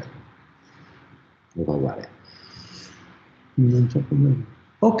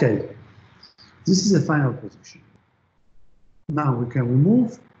 Okay, this is the final position. Now we can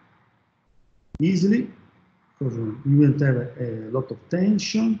remove easily because we won't have a lot of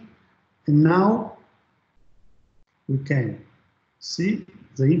tension. And now we can see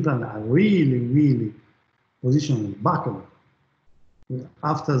the implant are really positioned backward.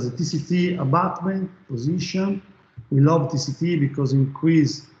 After the TCT abutment position, we love TCT because it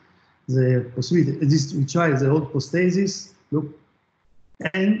increase the possibility. This we try the old prosthesis, look,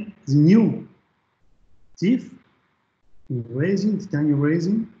 and the new teeth, raising, titanium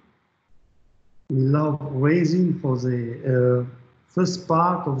raising. We love raising for the first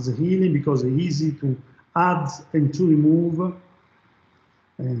part of the healing because it's easy to add and to remove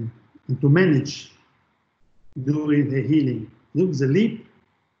and to manage during the healing. Look, the lip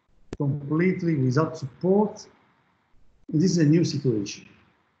completely without support. This is a new situation.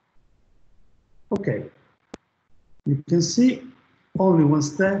 Okay, you can see only one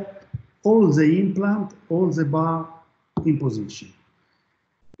step, all the implant, all the bar in position.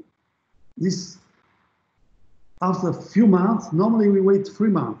 This, after a few months, normally we wait 3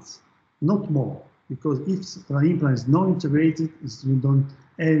 months, not more, because if the implant is not integrated, you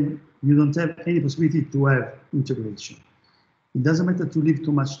don't have any possibility to have integration. It doesn't matter to leave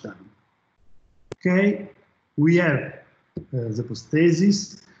too much time. Okay, we have the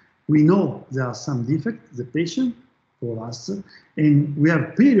prosthesis, We know there are some defects, the patient, for us, and we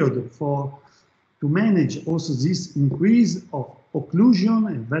have period to manage also this increase of occlusion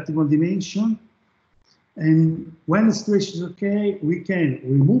and vertical dimension. And when the situation is okay, we can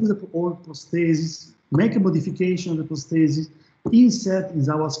remove the old prosthesis, make a modification of the prosthesis, insert in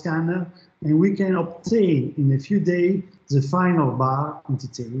our scanner, and we can obtain in a few days the final bar in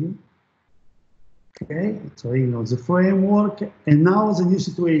titanium. Okay, so you know the framework, and now the new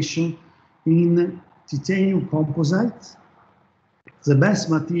situation in titanium composite, the best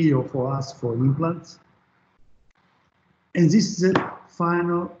material for us for implants. And this is the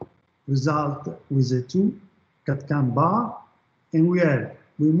final result with the 2 CAD/CAM bar, and we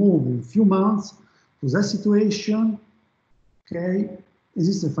move in a few months to that situation. Okay, this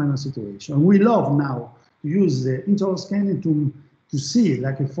is the final situation. We love now to use the intraoral scanning to see,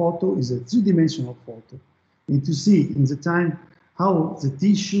 like a photo is a 3-dimensional photo, and to see in the time how the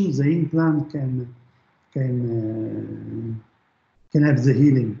tissue, the implant can have the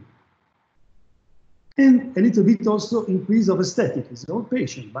healing. And a little bit also increase of aesthetic. It's the old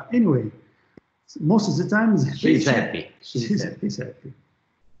patient, but anyway, most of the time the she's patient, happy. She's happy.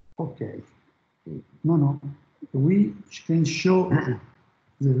 Okay. No. We can show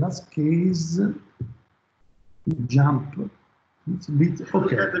the last case. Jump. It's a bit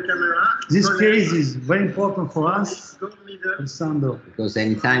okay. This case is very important for us, Alessandro. Because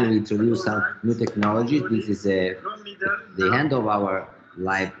anytime we introduce some new technology, this is the end of our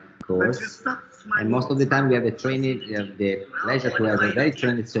live course. And most of the time we have the pleasure to have a very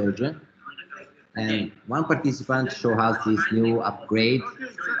trained surgeon. And one participant showed us this new upgrade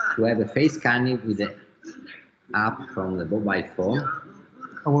to have a face scanning with the app from the mobile phone.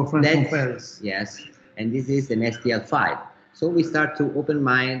 Our friend from Paris. Yes, and this is an STL file. So we start to open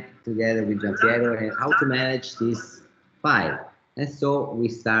mind together with Giampiero and how to manage this file. And so we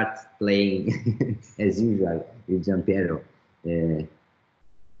start playing as usual with Giampiero,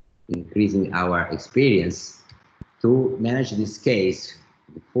 increasing our experience to manage this case.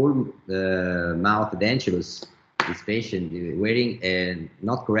 The full mouth dentures, this patient wearing a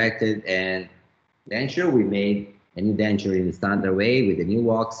not corrected and denture. We made a new denture in the standard way with the new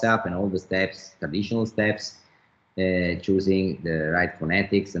walks up and all the steps, traditional steps, choosing the right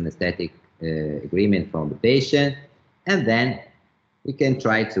phonetics and aesthetic agreement from the patient. And then we can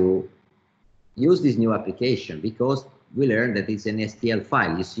try to use this new application because we learned that it's an STL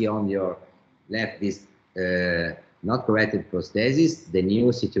file. You see on your left this not corrected prosthesis, the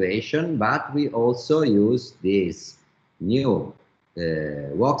new situation, but we also use this new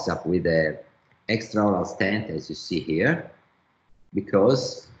walks up with the extraoral stent, as you see here,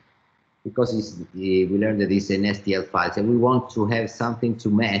 because we learned that it's an STL file, and we want to have something to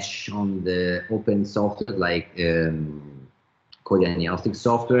match on the open software like diagnostic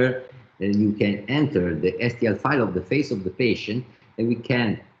software, and you can enter the STL file of the face of the patient, and we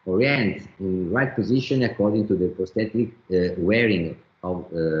can orient in the right position according to the prosthetic wearing of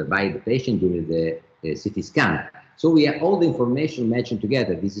by the patient during the CT scan. So we have all the information matching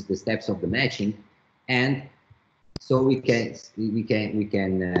together. This is the steps of the matching, and so we can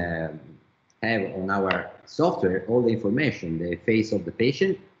have on our software all the information: the face of the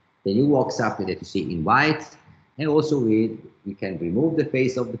patient, the new walks up that you see in white, and also we can remove the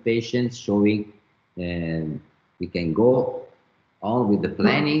face of the patient, showing, and we can go on with the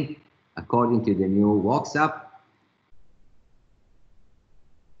planning according to the new walks up.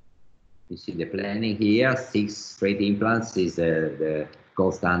 You see the planning here. 6 straight implants is the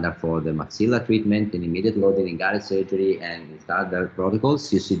gold standard for the maxilla treatment in immediate loading in galley surgery and standard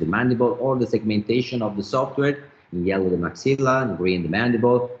protocols. You see the mandible, all the segmentation of the software. In yellow the maxilla, in green the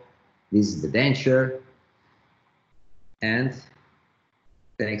mandible. This is the denture. And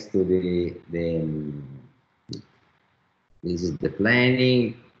thanks to this is the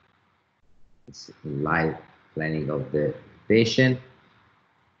planning. It's live planning of the patient.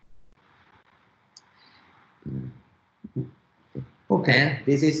 Okay, and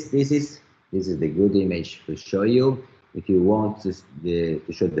this is the good image to show you. If you want to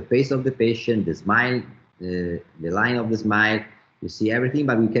show the face of the patient, the smile, the line of the smile, you see everything,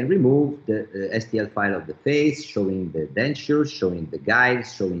 but we can remove the STL file of the face, showing the denture, showing the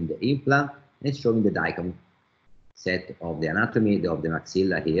guides, showing the implant, and showing the DICOM set of the anatomy of the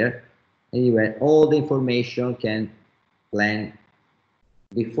maxilla here. Anyway, all the information can plan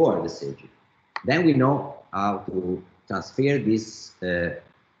before the surgery. Then we know how to transfer this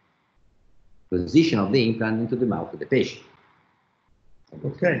position of the implant into the mouth of the patient.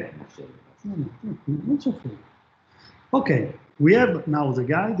 Okay. It's okay. Okay, we have now the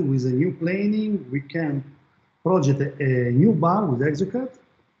guide with a new planning. We can project a new bar with Exocad.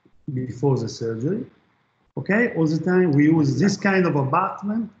 before the surgery. Okay, all the time we use this kind of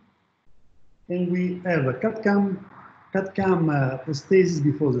abutment, and we have a CAD-CAM prosthesis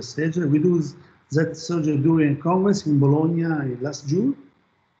before the surgery. We do that surgery during a congress in Bologna in last June.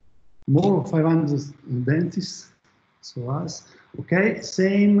 More 500 dentists, so us. Okay,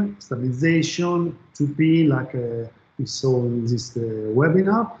 same stabilization, 2P, like we saw in this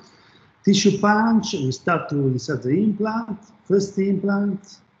webinar. Tissue punch, we start to insert the implant. First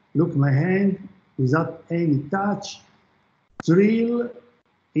implant, look my hand, without any touch. Drill,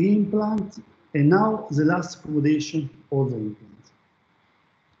 implant, and now the last accommodation of the implant.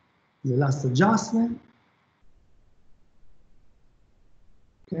 The last adjustment.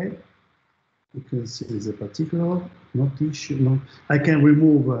 Okay, you can see the particular, no tissue, no. I can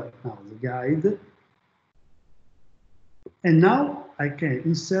remove now the guide. And now I can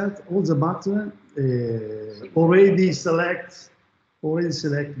insert all the button already select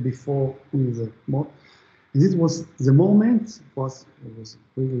before with the more. This was the moment. It was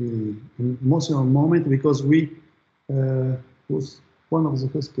really an emotional moment because we was one of the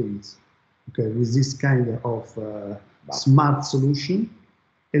first cases. Okay, with this kind of smart solution.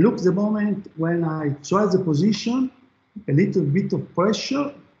 And look, the moment when I try the position, a little bit of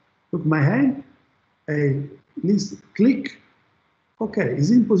pressure. Look my hand. Please click. Okay, it's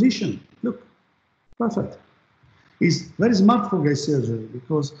in position. Look, perfect. It's very smart for guy surgery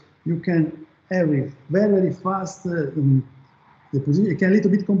because you can have it very, very fast. The position, you can a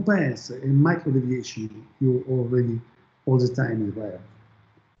little bit compensate a micro deviation you already all the time you have.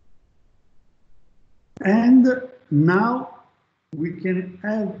 And now we can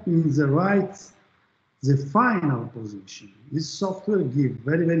have in the final position. This software gives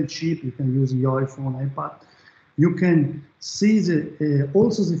very, very cheap. You can use your iPhone, iPad. You can see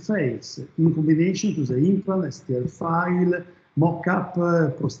also the face in combination to the implant, STL file, mock-up,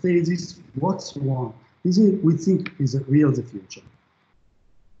 prosthesis, what you want. This is, we think is real the future.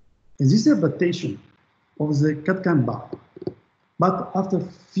 And this is the adaptation of the CAD-CAM bar. But after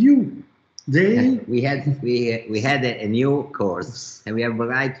few days, we had a new course, and we are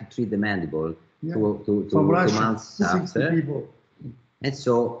obliged to treat the mandible. Yeah. To 2 months after. People. And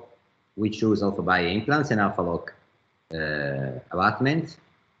so we choose Alpha-Bio implants and Alpha-Lock abutment.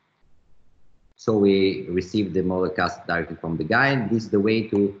 So we receive the model cast directly from the guide. This is the way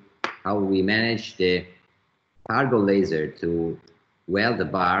to how we manage the cargo laser to weld the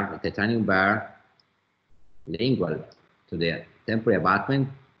bar, the titanium bar, lingual to the temporary abutment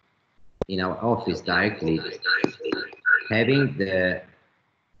in our office directly, having the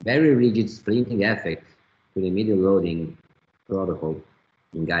very rigid splinting effect to the immediate loading protocol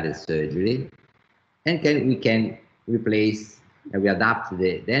in guided surgery, and we can replace and we adapt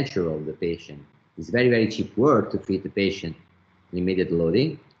the denture of the patient. It's very, very cheap work to treat the patient in immediate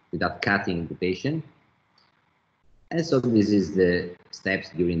loading without cutting the patient. And so this is the steps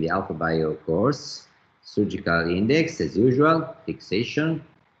during the Alpha-Bio course. Surgical index as usual, fixation,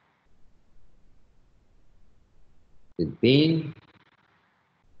 the pin,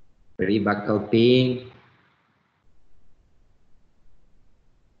 peribuccal pin.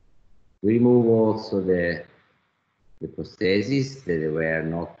 We remove also the prostheses that were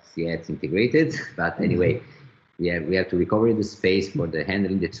not yet integrated, but anyway, we have to recover the space for the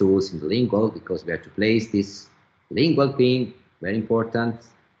handling the tools in the lingual because we have to place this lingual pin, very important.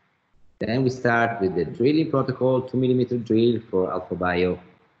 Then we start with the drilling protocol, 2mm drill for Alpha-Bio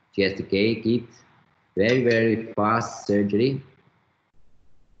GSTK kit. Very, very fast surgery.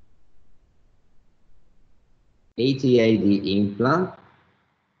 80AD implant.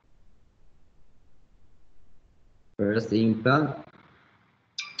 First implant,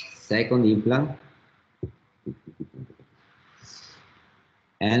 second implant,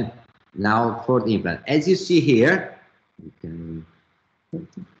 and now fourth implant. As you see here,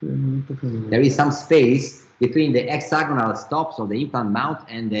 there is some space between the hexagonal stops of the implant mount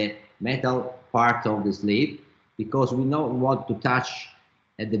and the metal part of the sleeve, because we don't want to touch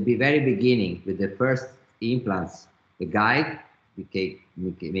at the very beginning with the first implants the guide. We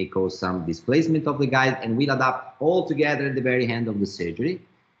may cause some displacement of the guide, and we'll adapt all together at the very end of the surgery,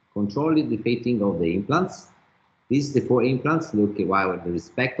 controlling the fitting of the implants. This is the 4 implants. Look at the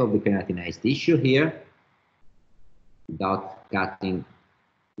respect of the keratinized tissue here, without cutting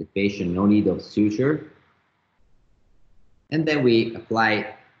the patient, no need of suture. And then we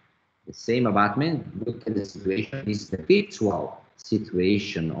apply the same abutment. Look at the situation. This is the virtual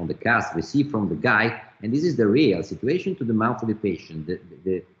situation on the cast received from the guide, and this is the real situation to the mouth of the patient,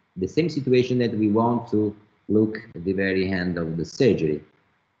 the same situation that we want to look at the very end of the surgery.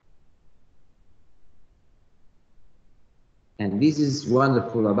 And this is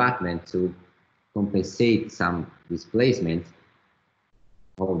wonderful abutment to compensate some displacement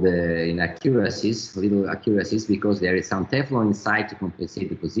of the inaccuracies, little accuracies, because there is some Teflon inside to compensate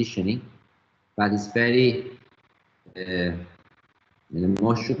the positioning, but it's very an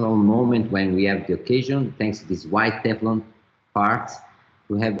emotional moment when we have the occasion, thanks to this white Teflon part,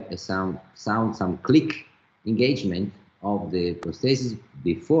 to have some sound, some click engagement of the prosthesis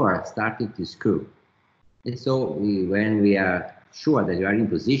before starting to screw. And so when we are sure that you are in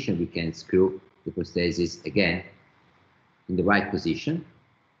position, we can screw the prosthesis again in the right position.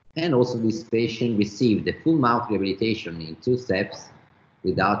 And also this patient received the full mouth rehabilitation in 2 steps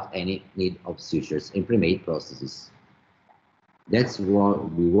without any need of sutures and pre-made prosthesis. That's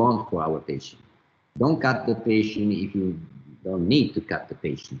what we want for our patient. Don't cut the patient if you don't need to cut the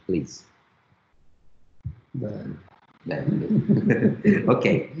patient, please.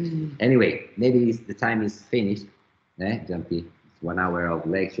 Okay. Anyway, maybe the time is finished. Giampi, it's 1 hour of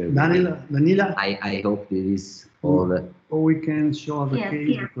lecture. Daniela, I hope this is all. or we can show the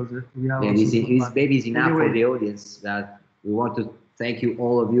case because we have. Maybe it's enough for the audience. That we want to thank you,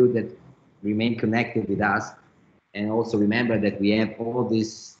 all of you that remain connected with us, and also remember that we have all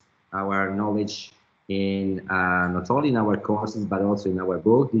this our knowledge in not only in our courses but also in our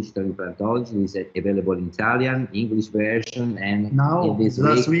book, Digital Implantology. Is available in Italian, English version, and now in this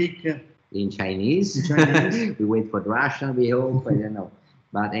last week in Chinese. We wait for the Russian, we hope. I don't know,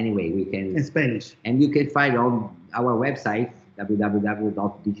 but anyway, we can in Spanish, and you can find on our website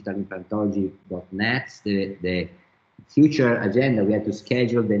www.digitalimplantology.net the future agenda. We have to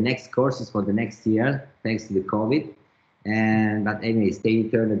schedule the next courses for the next year thanks to the COVID, and but anyway, stay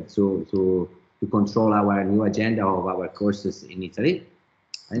tuned to control our new agenda of our courses in Italy,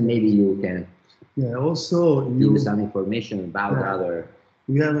 and maybe you can also give some information about other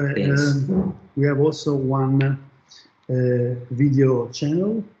things. We have also one video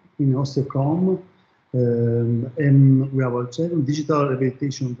channel in osteocom, and we have a channel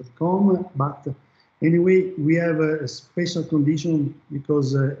digitalrehabilitation.com. But anyway, we have a special condition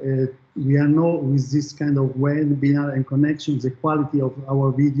because we are now with this kind of webinar and connections, the quality of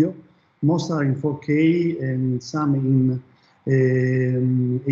our video. Most are in 4K and some in